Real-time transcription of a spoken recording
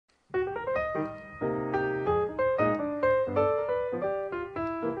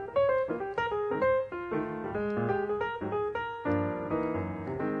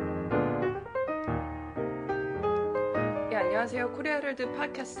안녕하세요. 코리아월드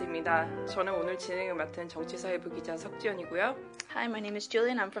팟캐스트입니다. 저는 오늘 진행을 맡은 정치사회부 기자 석지연이고요. Hi, my name is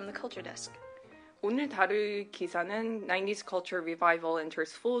Julian. I'm from the Culture Desk. 오늘 다룰 기사는 90s Culture Revival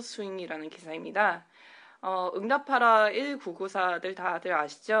Enters Full Swing이라는 기사입니다. 응답하라 1994들 다들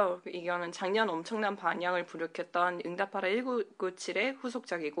아시죠? 이거는 작년 엄청난 반향을 불켰던 응답하라 1997의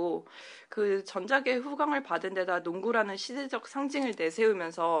후속작이고 그 전작의 후광을 받은 데다 농구라는 시대적 상징을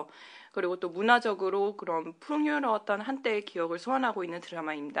내세우면서 그리고 또 문화적으로 그런 풍요로웠던 한때의 기억을 소환하고 있는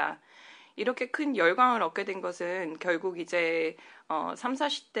드라마입니다. 이렇게 큰 열광을 얻게 된 것은 결국 이제 3,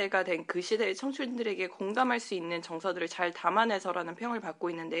 40대가 된 그 시대의 청춘들에게 공감할 수 있는 정서들을 잘 담아내서라는 평을 받고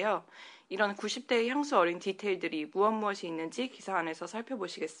있는데요. 이런 90대의 향수 어린 디테일들이 무엇이 있는지 기사 안에서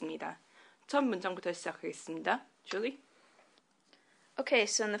살펴보시겠습니다. 첫 문장부터 시작하겠습니다. Julie? Okay,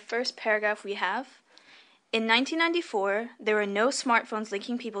 so in the first paragraph we have, in 1994, there were no smartphones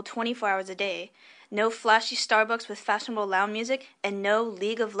linking people 24 hours a day, no flashy Starbucks with fashionable loud music, and no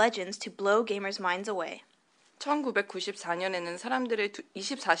League of Legends to blow gamers' minds away. 1994년에는 사람들을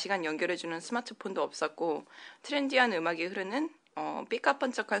 24시간 연결해주는 스마트폰도 없었고 트렌디한 음악이 흐르는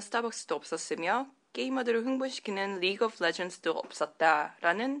삐까뻔쩍한 스타벅스도 없었으며 게이머들을 흥분시키는 League of Legends도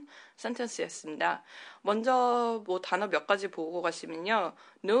없었다라는 센텐스였습니다. 먼저 단어 몇 가지 보고 가시면요.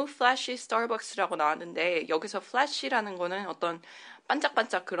 No flashy Starbucks라고 나왔는데 여기서 flash라는 거는 어떤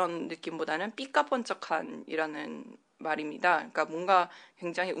반짝반짝 그런 느낌보다는 삐까뻔쩍한이라는 말입니다. 그러니까 뭔가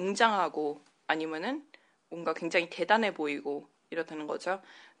굉장히 웅장하고 아니면은 뭔가 굉장히 대단해 보이고 이렇다는 거죠.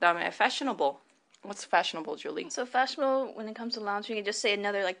 그다음에 fashionable. What's fashionable, Julie? So fashionable, when it comes to lounge, we can just say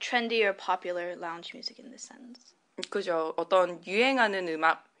another like trendy or popular lounge music in this sentence. 그죠. 어떤 유행하는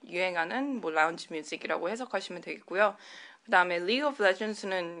음악, 유행하는 라운지 뮤직이라고 해석하시면 되겠고요. 그다음에 League of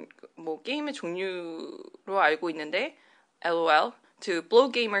Legends는 게임의 종류로 알고 있는데 LOL, to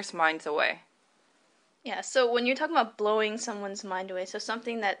blow gamers' minds away. Yeah, so when you're talking about blowing someone's mind away, so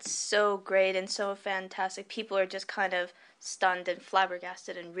something that's so great and so fantastic, people are just kind of stunned and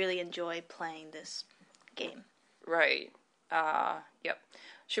flabbergasted and really enjoy playing this game. Right. Yep.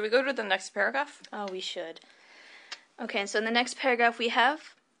 Should we go to the next paragraph? Oh, we should. Okay, so in the next paragraph we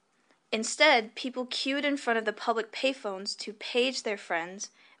have, instead, people queued in front of the public payphones to page their friends,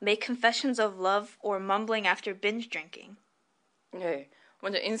 make confessions of love, or mumbling after binge drinking. 네.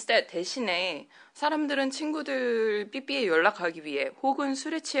 먼저 instead 대신에 사람들은 친구들 삐삐에 연락하기 위해 혹은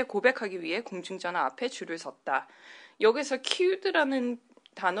술에 취해 고백하기 위해 공중전화 앞에 줄을 섰다. 여기서 queued라는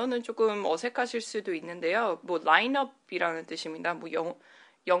단어는 조금 어색하실 수도 있는데요. lineup이라는 뜻입니다.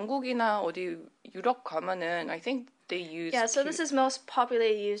 영국이나 어디 유럽 가면은 I think they use Yeah, so this is most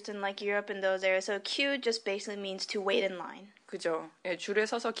popularly used in like Europe and those areas. So queue just basically means to wait in line. 그죠. 예, 줄에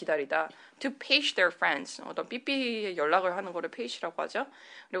서서 기다리다. To page their friends. 어떤 삐삐에 연락을 하는 거를 page라고 하죠.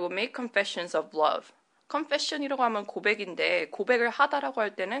 그리고 make confessions of love. confession이라고 하면 고백인데 고백을 하다라고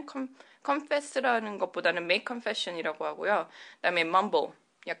할 때는 confess라는 것보다는 make confession이라고 하고요. 그다음에 mumble.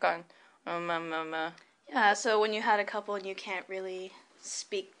 약간 Yeah, so when you had a couple and you can't really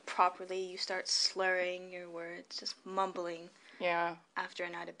speak properly, you start slurring your words, just mumbling. Yeah. After a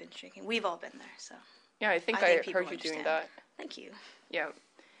night of binge drinking. We've all been there, so. Yeah, I think I heard you doing that. Thank you. Yeah.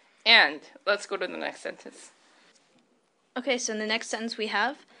 And let's go to the next sentence. Okay, so in the next sentence we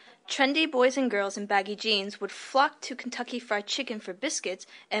have, trendy boys and girls in baggy jeans would flock to Kentucky Fried Chicken for biscuits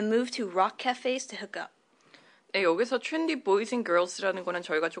and move to rock cafes to hook up. 네, 여기서 trendy boys and girls라는 거는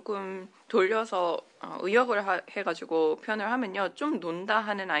저희가 조금 돌려서 의역을 해가지고 표현을 하면요. 좀 논다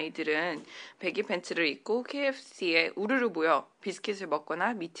하는 아이들은 배기 팬츠를 입고 KFC에 우르르 모여 비스킷을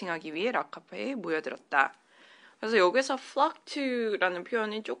먹거나 미팅하기 위해 락카페에 모여들었다. 그래서 여기서 flock to라는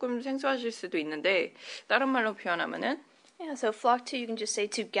표현이 조금 생소하실 수도 있는데 다른 말로 표현하면은 Yeah, so flock to you can just say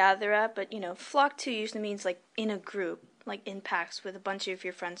to gather at, but flock to usually means like in a group, like in packs with a bunch of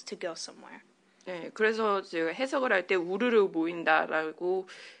your friends to go somewhere. 네, 그래서 제가 해석을 할 때 우르르 모인다라고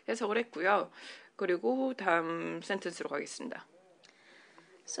해석을 했고요. 그리고 다음 센텐스로 가겠습니다.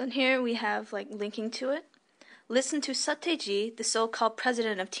 So here we have like linking to it. Listen to Sateji, the so-called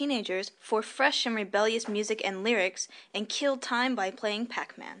president of teenagers, for fresh and rebellious music and lyrics, and kill time by playing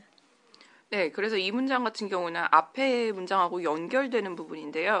Pac-Man. 네, 그래서 이 문장 같은 경우는 앞에 문장하고 연결되는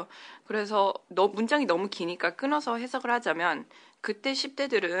부분인데요. 그래서 문장이 너무 기니까 끊어서 해석을 하자면 그때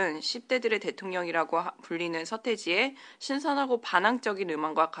 10대들은 10대들의 대통령이라고 불리는 서태지의 신선하고 반항적인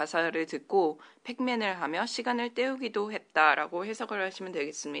음악과 가사를 듣고 팩맨을 하며 시간을 때우기도 했다라고 해석을 하시면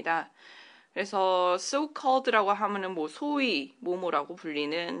되겠습니다. 그래서 so-called라고 하면은 소위 뭐뭐라고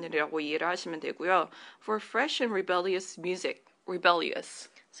불리는이라고 이해를 하시면 되고요. For fresh and rebellious music, rebellious.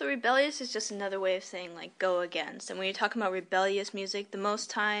 So rebellious is just another way of saying like go against. And when you're talking about rebellious music, the most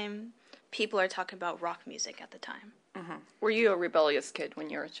time people are talking about rock music at the time. Were you a rebellious kid when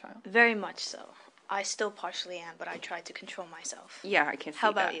you were a child? Very much so. I still partially am, but I try to control myself. Yeah, I can see How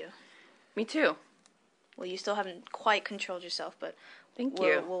about that. you? Me too. Well, you still haven't quite controlled yourself, but Thank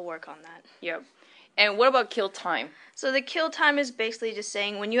you. we'll work on that. Yep. And what about kill time? So the kill time is basically just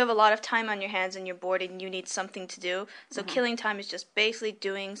saying when you have a lot of time on your hands and you're bored and you need something to do. So killing time is just basically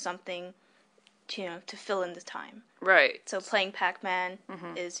doing something to fill in the time. Right. So playing Pac-Man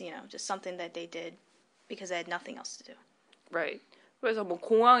is, just something that they did because they had nothing else to do. Right. 그래서 뭐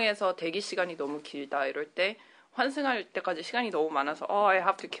공항에서 대기 시간이 너무 길다 이럴 때 환승할 때까지 시간이 너무 많아서 I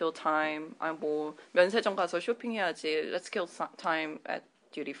have to kill time. 뭐 면세점 가서 쇼핑해야지. Let's kill time at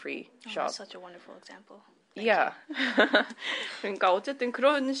duty free shop. That's such a wonderful example. Yeah. 그러니까 어쨌든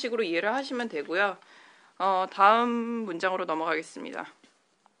그런 식으로 이해를 하시면 되고요. 다음 문장으로 넘어가겠습니다.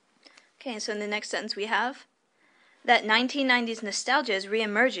 Okay, so in the next sentence we have that 1990s nostalgia is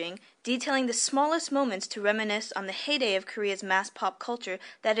re-emerging, detailing the smallest moments to reminisce on the heyday of Korea's mass pop culture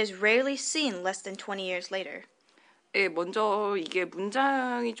that is rarely seen less than 20 years later. 예, 먼저 이게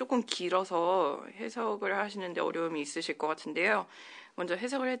문장이 조금 길어서 해석을 하시는데 어려움이 있으실 것 같은데요. 먼저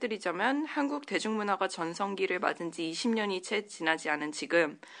해석을 해드리자면 한국 대중문화가 전성기를 맞은 지 20년이 채 지나지 않은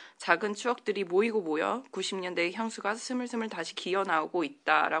지금 작은 추억들이 모이고 모여 90년대의 향수가 스물스물 다시 기어나오고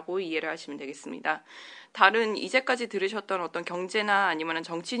있다라고 이해를 하시면 되겠습니다. 다른 이제까지 들으셨던 어떤 경제나 아니면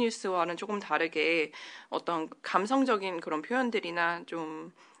정치 뉴스와는 조금 다르게 어떤 감성적인 그런 표현들이나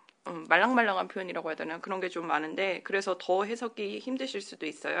좀 말랑말랑한 표현이라고 해야 되나 그런 게 좀 많은데 그래서 더 해석이 힘드실 수도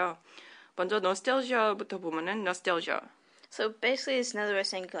있어요. 먼저 nostalgia부터 보면은 nostalgia. So basically it's another way of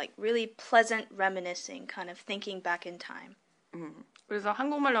saying like really pleasant reminiscing, kind of thinking back in time. 그래서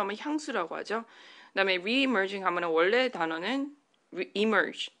한국말로 하면 향수라고 하죠. 그다음에 re-emerging 하면은 원래 단어는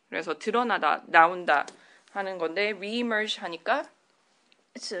emerge. 그래서 드러나다, 나온다 하는 건데 re-emerge 하니까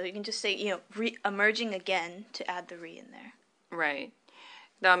So you can just say, re-emerging again to add the re in there. Right.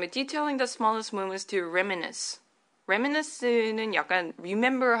 그다음에 detailing the smallest moments to reminisce. reminisce는 약간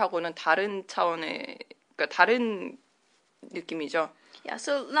remember하고는 다른 차원의 그러니까 다른 느낌이죠. Yeah,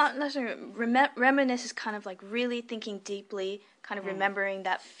 so not necessarily reminisce is kind of like really thinking deeply, kind of remembering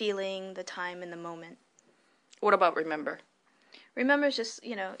that feeling, the time, and the moment. What about remember? Remember is just,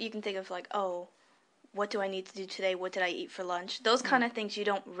 you can think of like, oh, what do I need to do today? What did I eat for lunch? Those kind of things you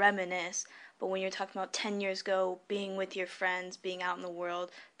don't reminisce. But when you're talking about 10 years ago, being with your friends, being out in the world,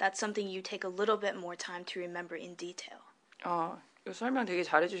 that's something you take a little bit more time to remember in detail. 이 설명 되게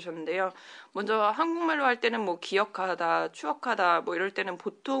잘해주셨는데요. 먼저 한국말로 할 때는 뭐 기억하다, 추억하다 뭐 이럴 때는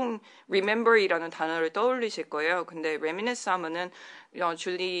보통 remember이라는 단어를 떠올리실 거예요. 근데 reminisce 하면은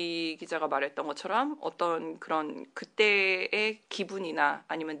줄리 기자가 말했던 것처럼 어떤 그런 그때의 기분이나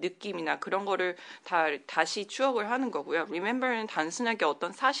아니면 느낌이나 그런 거를 다시 추억을 하는 거고요. remember는 단순하게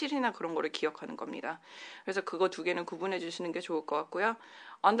어떤 사실이나 그런 거를 기억하는 겁니다. 그래서 그거 두 개는 구분해 주시는 게 좋을 것 같고요.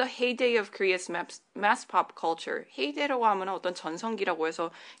 On the heyday of Korea's mass pop culture. heyday라고 하면 어떤 전성기라고 해서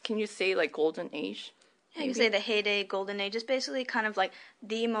can you say like golden age? Yeah, you can say the heyday, golden age is basically kind of like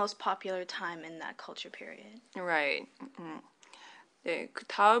the most popular time in that culture period. Right. 네, 그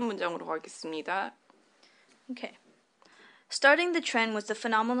다음 문장으로 가겠습니다. Okay. Starting the trend was the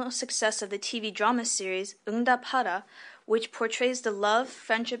phenomenal success of the TV drama series 응답하라, which portrays the love,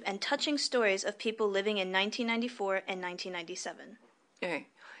 friendship, and touching stories of people living in 1994 and 1997. 네,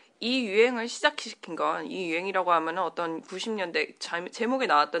 이 유행을 시작시킨 건 이 유행이라고 하면 어떤 90년대 제목에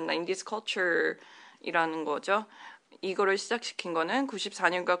나왔던 90s culture이라는 거죠. 이거를 시작시킨 거는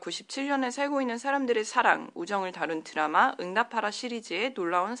 94년과 97년에 살고 있는 사람들의 사랑, 우정을 다룬 드라마 응답하라 시리즈의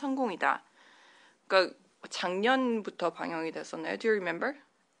놀라운 성공이다. 그러니까 작년부터 방영이 됐었나요? Do you remember?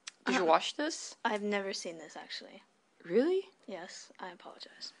 Did you watch this? I've never seen this actually. Really? Yes, I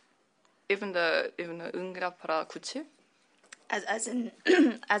apologize. Even the 응답하라 97? As in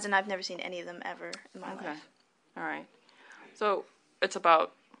I've never seen any of them ever in my life. All right. So it's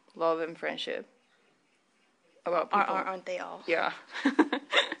about love and friendship. About people. Aren't they all? Yeah.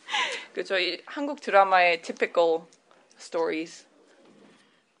 그렇죠. 이 한국 드라마의 typical stories.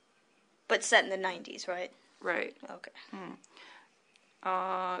 But set in the 90s, right? Right. Okay.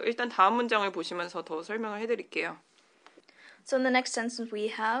 일단 다음 문장을 보시면서 더 설명을 해드릴게요. So in the next sentence we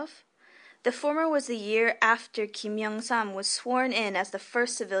have, the former was the year after Kim Young-sam was sworn in as the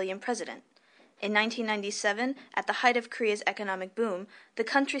first civilian president. In 1997, at the height of Korea's economic boom, the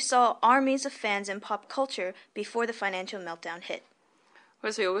country saw armies of fans in pop culture before the financial meltdown hit.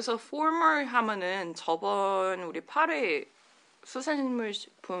 그래서 여기서 former 하면은 저번 우리 8회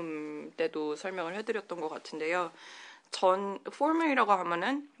수산물식품 때도 설명을 해드렸던 것 같은데요. former이라고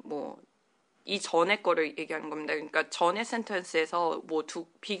하면은 뭐 이 전에 거를 얘기하는 겁니다. 그러니까 전에 센텐스에서 뭐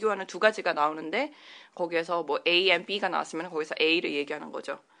비교하는 두 가지가 나오는데 거기에서 뭐 A and B가 나왔으면 거기서 A를 얘기하는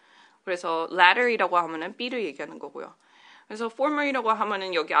거죠. 그래서 latter이라고 하면은 B를 얘기하는 거고요. 그래서 former이라고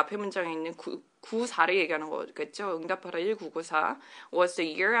하면은 여기 앞에 문장에 있는 94를 얘기하는 거겠죠. 응답하라 1994 was the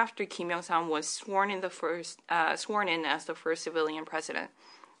year after Kim Il-sung was sworn in as the first civilian president.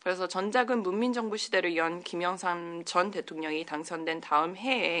 그래서 전작은 문민정부 시대를 연 김영삼 전 대통령이 당선된 다음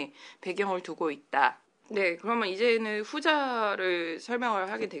해에 배경을 두고 있다. 네, 그러면 이제는 후자를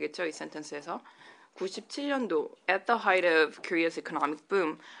설명을 하게 되겠죠, 이 센텐스에서. 97년도 at the height of Korea's economic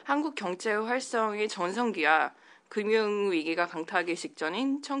boom, 한국 경제의 활성의 전성기야 금융위기가 강타하기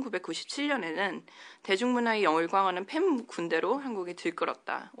직전인 1997년에는 대중문화의 열광하는 팬 군대로 한국이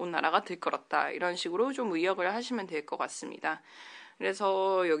들끓었다. 온 나라가 들끓었다. 이런 식으로 좀 의역을 하시면 될 것 같습니다.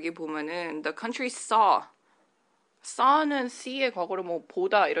 그래서 여기 보면은 the country saw는 see의 과거로 뭐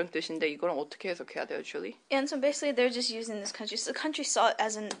보다 이런 뜻인데 이거는 어떻게 해석해야 돼요, Julie? And so basically they're just using this country. So the country saw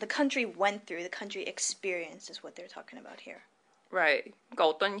as in the country went through, the country experienced is what they're talking about here. Right. 그러니까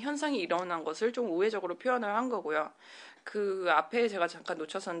어떤 현상이 일어난 것을 좀 우회적으로 표현을 한 거고요. 그 앞에 제가 잠깐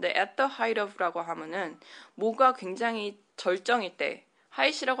놓쳤었는데 at the height of라고 하면은 뭐가 굉장히 절정일 때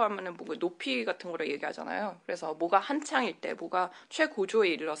하이시라고 하면은 뭐 높이 같은 거를 얘기하잖아요. 그래서 뭐가 한창일 때, 뭐가 최고조에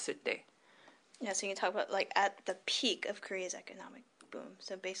이르렀을 때. Yeah, so you can talk about like at the peak of Korea's economic boom.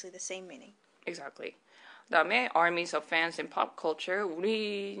 So basically the same meaning. Exactly. 그다음에 armies of fans in pop culture.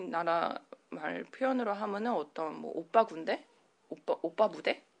 우리나라 말 표현으로 하면은 어떤 뭐 오빠 군대? 오빠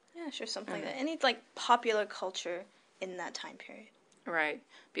부대? Yeah, sure, something like that. Any like popular culture in that time period. Right.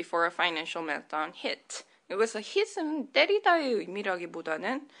 Before a financial meltdown hit. 여기서 hit은 때리다의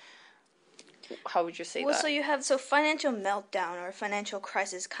의미라기보다는 how would you say Well, that? so you have financial meltdown or financial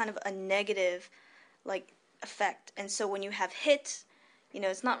crisis, kind of a negative, like effect. And so when you have hit,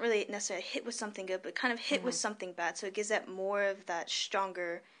 it's not really necessarily hit with something good, but kind of hit with something bad. So it gives that more of that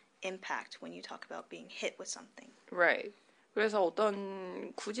stronger impact when you talk about being hit with something. Right. 그래서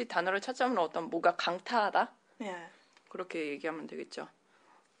어떤 굳이 단어를 찾자면 어떤 뭐가 강타하다? Yeah. 그렇게 얘기하면 되겠죠.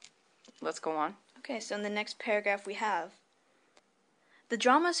 Let's go on. Okay, so in the next paragraph we have the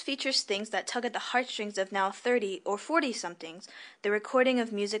dramas features things that tug at the heartstrings of now 30 or 40-somethings, the recording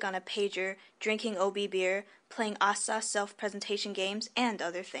of music on a pager, drinking OB beer, playing ASA self-presentation games, and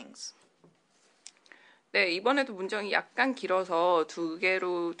other things. 네, 이번에도 문장이 약간 길어서 두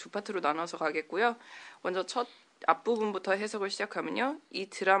파트로 나눠서 가겠고요. 먼저 첫 앞부분부터 해석을 시작하면요. 이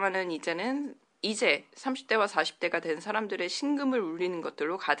드라마는 이제 30대와 40대가 된 사람들의 심금을 울리는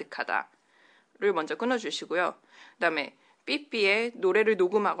것들로 가득하다를 먼저 끊어주시고요. 그 다음에 삐삐에 노래를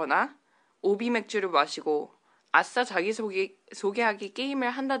녹음하거나 오비 맥주를 마시고 아싸 자기소개하기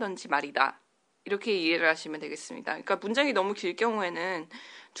게임을 한다든지 말이다. 이렇게 이해를 하시면 되겠습니다. 그러니까 문장이 너무 길 경우에는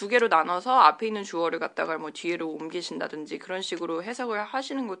두 개로 나눠서 앞에 있는 주어를 갖다가 뭐 뒤로 옮기신다든지 그런 식으로 해석을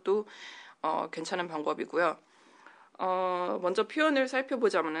하시는 것도 괜찮은 방법이고요. 먼저 표현을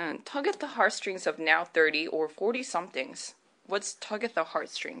살펴보자면은 tug at the heartstrings of now 30 or 40-somethings. What's tug at the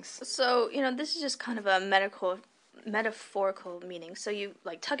heartstrings? So, this is just kind of a metaphorical meaning. So you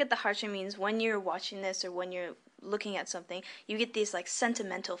like tug at the heartstring means when you're watching this or when you're looking at something, you get these like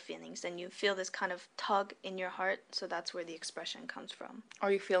sentimental feelings and you feel this kind of tug in your heart. So that's where the expression comes from.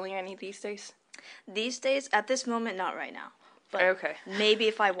 Are you feeling any these days? These days, at this moment, not right now. But okay. Maybe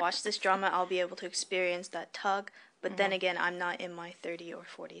if I watch this drama, I'll be able to experience that tug. But then again, I'm not in my 30 or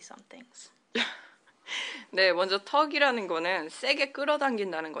 40-somethings. 네, 먼저 턱이라는 거는 세게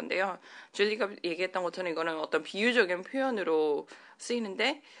끌어당긴다는 건데요. 줄리가 얘기했던 것처럼 이거는 어떤 비유적인 표현으로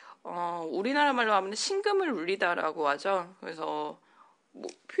쓰이는데 우리나라 말로 하면 심금을 울리다라고 하죠. 그래서 뭐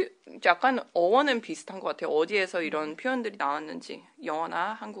약간 어원은 비슷한 것 같아요. 어디에서 이런 표현들이 나왔는지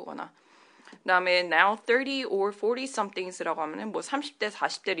영어나 한국어나. 그다음에 now 30 or 40-somethings라고 하면은 뭐 30대,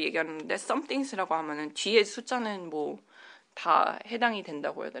 40대를 얘기하는데 somethings라고 하면은 뒤에 숫자는 뭐 다 해당이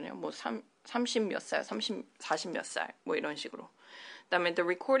된다고 해야 되나요? 뭐 30 몇 살, 40 몇 살, 뭐 이런 식으로. 그다음에 the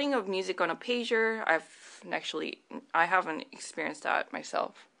recording of music on a pager. I haven't experienced that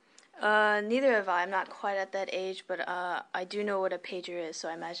myself. Neither have I. I'm not quite at that age, but I do know what a pager is. So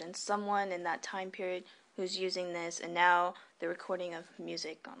I imagine someone in that time period who's using this, and now the recording of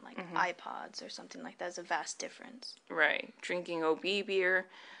music on like iPods or something like that is a vast difference. Right. Drinking OB beer,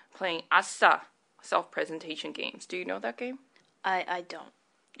 playing ASA self-presentation games. Do you know that game? I don't.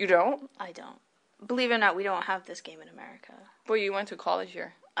 You don't? I don't. Believe it or not, we don't have this game in America. But you went to college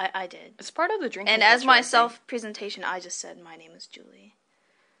here. I did. It's part of the drinking And culture, as my self-presentation, I just said my name is Julie.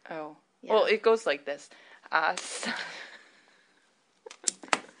 Oh. Yeah. Well, it goes like this. I'm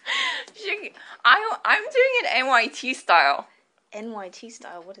doing it NYT style. NYT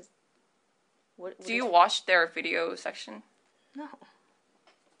style? What is... Do you watch their video section? No.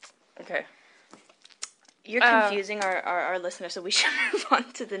 Okay. You're confusing our listeners, so we should move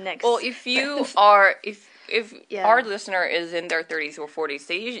on to the next. Well, if you are, if Yeah. our listener is in their 30s or 40s,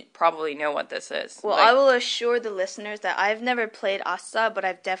 they probably know what this is. Well, I will assure the listeners that I've never played Assa, but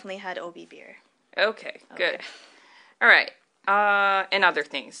I've definitely had Obi beer. Okay, good. All right. And other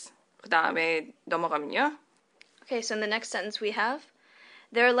things. 그 다음에 넘어가면요. Okay, so in the next sentence we have,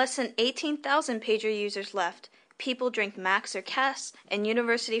 there are less than 18,000 pager users left. People drink Max or Cass, and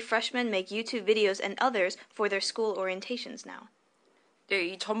university freshmen make YouTube videos and others for their school orientations now. 네,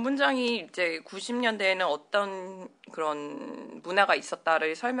 이 전 문장이 이제 90년대에는 어떤 그런 문화가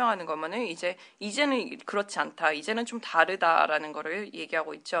있었다를 설명하는 거면은 이제는 그렇지 않다, 이제는 좀 다르다라는 거를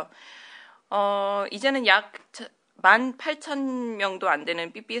얘기하고 있죠. 이제는 약 18,000명도 안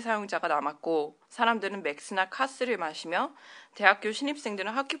되는 삐삐 사용자가 남았고 사람들은 맥스나 카스를 마시며 대학교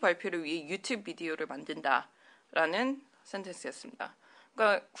신입생들은 학교 발표를 위해 유튜브 비디오를 만든다라는 센텐스였습니다.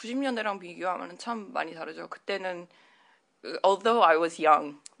 그러니까 90년대랑 비교하면 참 많이 다르죠. 그때는 although I was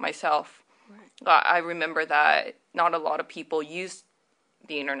young myself, I remember that not a lot of people used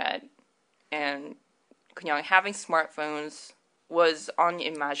the internet and 그냥 having smartphones was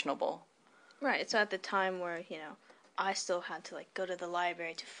unimaginable. Right, so at the time where, I still had to go to the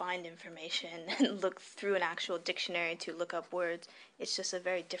library to find information and look through an actual dictionary to look up words. It's just a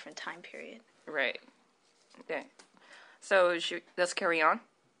very different time period. Right. Okay. So let's carry on.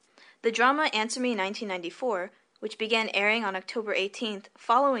 The drama Answer Me 1994, which began airing on October 18th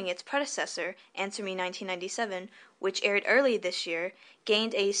following its predecessor, Answer Me 1997, which aired early this year,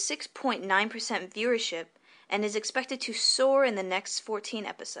 gained a 6.9% viewership and is expected to soar in the next 14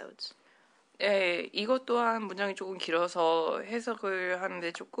 episodes. 네, 이것 또한 문장이 조금 길어서 해석을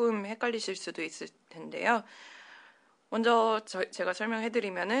하는데 조금 헷갈리실 수도 있을 텐데요. 먼저 제가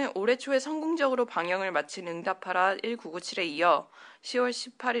설명해드리면은 올해 초에 성공적으로 방영을 마친 응답하라 1997에 이어 10월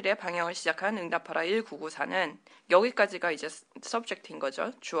 18일에 방영을 시작한 응답하라 1994는 여기까지가 이제 subject인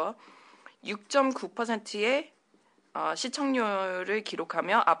거죠. 주어. 6.9%의 시청률을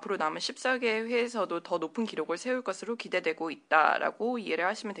기록하며 앞으로 남은 14개 회에서도 더 높은 기록을 세울 것으로 기대되고 있다라고 이해를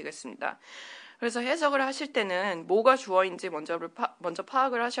하시면 되겠습니다. 그래서 해석을 하실 때는 뭐가 주어인지 먼저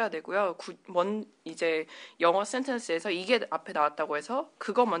파악을 하셔야 되고요. 이제 영어 센텐스에서 이게 앞에 나왔다고 해서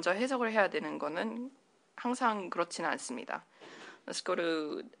그거 먼저 해석을 해야 되는 거는 항상 그렇지는 않습니다. Let's go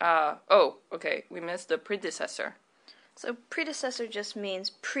to okay. We missed the predecessor. So predecessor just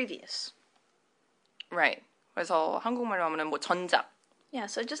means previous. Right. 그래서 한국말로 하면 뭐 전작. Yeah,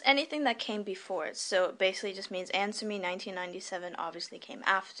 so just anything that came before it. So it basically just means Answer Me 1997 obviously came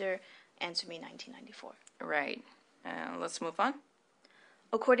after Answer Me 1994. Right. Let's move on.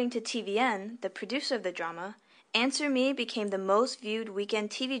 According to TVN, the producer of the drama, Answer Me became the most viewed weekend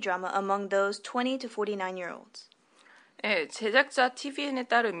TV drama among those 20 to 49-year-olds. 네, 제작자 TVN에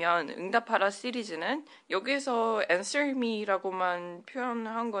따르면 응답하라 시리즈는 여기에서 Answer Me라고만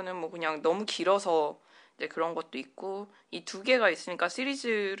표현한 거는 뭐 그냥 너무 길어서 이제 그런 것도 있고 이 두 개가 있으니까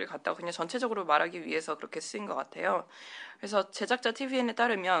시리즈를 갖다가 그냥 전체적으로 말하기 위해서 그렇게 쓰인 것 같아요. 그래서 제작자 TVN에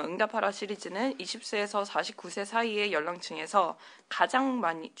따르면 응답하라 시리즈는 20세에서 49세 사이의 연령층에서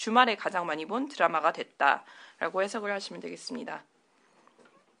주말에 가장 많이 본 드라마가 됐다라고 해석을 하시면 되겠습니다.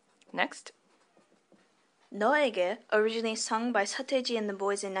 Next. 너에게, originally sung by 서태지 and the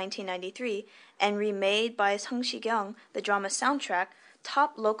Boys in 1993 and remade by 성시경, the drama soundtrack,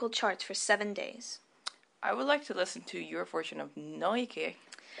 topped local charts for 7 days. I would like to listen to your version of 너에게.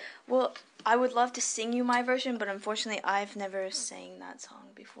 Well, I would love to sing you my version, but unfortunately I've never sang that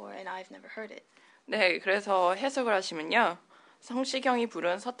song before and I've never heard it. 네, 그래서 해석을 하시면요. 성시경이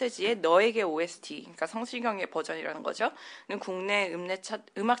부른 서태지의 너에게 OST, 그러니까 성시경의 버전이라는 거죠. 는 국내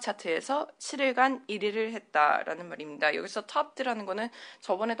음악 차트에서 7일간 1위를 했다라는 말입니다. 여기서 탑드라는 거는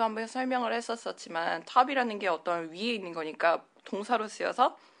저번에도 한번 설명을 했었지만 탑이라는 게 어떤 위에 있는 거니까 동사로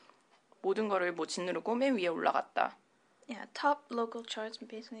쓰여서 모든 거를 뭐 짓누르고 맨 위에 올라갔다. Yeah, top local charts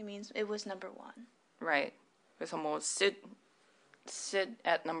basically means it was number one. Right. 그래서 뭐 sit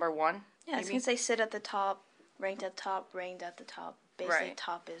at number one. Yeah, I was going to say sit at the top, ranked at the top. Basically, Right.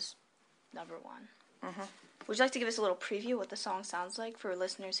 top is number one. Mm-hmm. Would you like to give us a little preview what the song sounds like for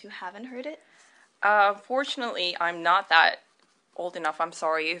listeners who haven't heard it? Fortunately, I'm not that old enough. I'm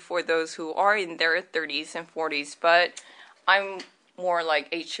sorry for those who are in their 30s and 40s, but I'm more like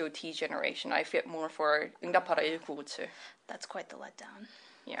HOT generation. I fit more for 응답하라 1997. That's quite the letdown.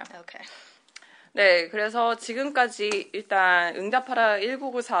 Yeah. Okay. 네, 그래서 지금까지 일단 응답하라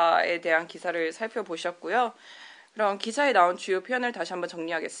 1994에 대한 기사를 살펴보셨고요. 그럼 기사에 나온 주요 표현을 다시 한번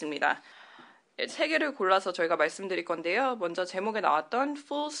정리하겠습니다. 세 개를 골라서 저희가 말씀드릴 건데요. 먼저 제목에 나왔던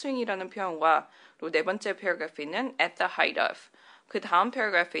full swing이라는 표현과 또 네 번째 패러그래프에 있는 at the height of, 그 다음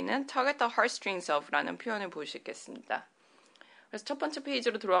패러그래프에 있는 tug at the heartstrings of라는 표현을 볼 수 있겠습니다. 그래서 첫 번째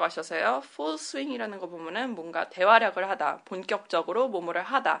페이지로 들어가셔서요. full swing이라는 거 보면은 뭔가 대활약을 하다, 본격적으로 뭐뭐를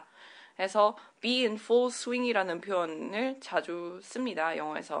하다 해서 be in full swing이라는 표현을 자주 씁니다.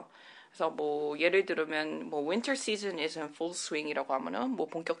 영어에서. 그래서 뭐 예를 들면 뭐 winter season is in full swing이라고 하면은 뭐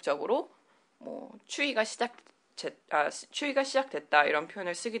본격적으로 뭐 추위가 시작됐다 이런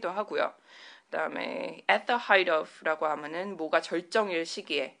표현을 쓰기도 하고요. 그다음에 at the height of라고 하면은 뭐가 절정일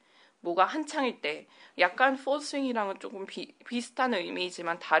시기에, 뭐가 한창일 때, 약간 full swing이랑은 조금 비슷한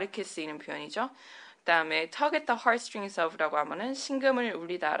의미이지만 다르게 쓰이는 표현이죠. 그다음에 tug at the heartstrings of라고 하면은 심금을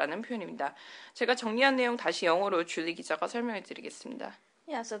울리다라는 표현입니다. 제가 정리한 내용 다시 영어로 줄리 기자가 설명해 드리겠습니다.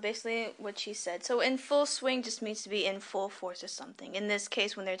 Yeah, so basically what she said. So in full swing just means to be in full force or something. In this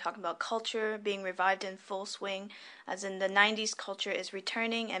case, when they're talking about culture being revived in full swing, as in the 90s culture is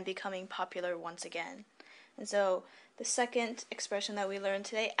returning and becoming popular once again. And so the second expression that we learned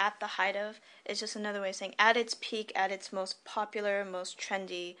today, at the height of, is just another way of saying at its peak, at its most popular, most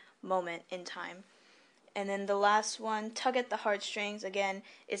trendy moment in time. And then the last one, tug at the heartstrings, again,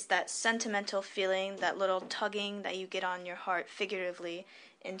 is that sentimental feeling, that little tugging that you get on your heart figuratively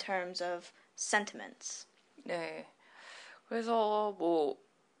in terms of sentiments. 네. 그래서 뭐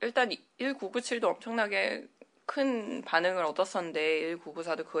일단 1997도 엄청나게 큰 반응을 얻었었는데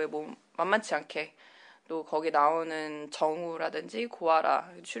 1994도 그에 뭐 만만치 않게 또 거기 나오는 정우라든지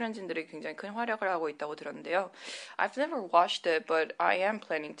고아라 출연진들이 굉장히 큰 활약을 하고 있다고 들었는데요. I've never watched it, but I am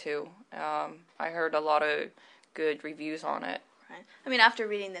planning to. I heard a lot of good reviews on it. Right. I mean, after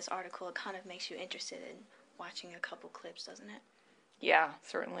reading this article, it kind of makes you interested in watching a couple clips, doesn't it? Yeah,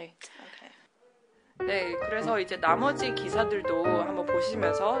 certainly. Okay. 네, 그래서 이제 나머지 기사들도 한번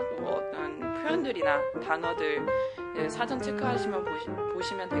보시면서 뭐 어떤 표현들이나 단어들 사전 체크하시면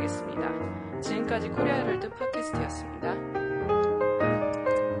보시면 되겠습니다. 지금까지 코리아를 뜻 팟캐스트였습니다.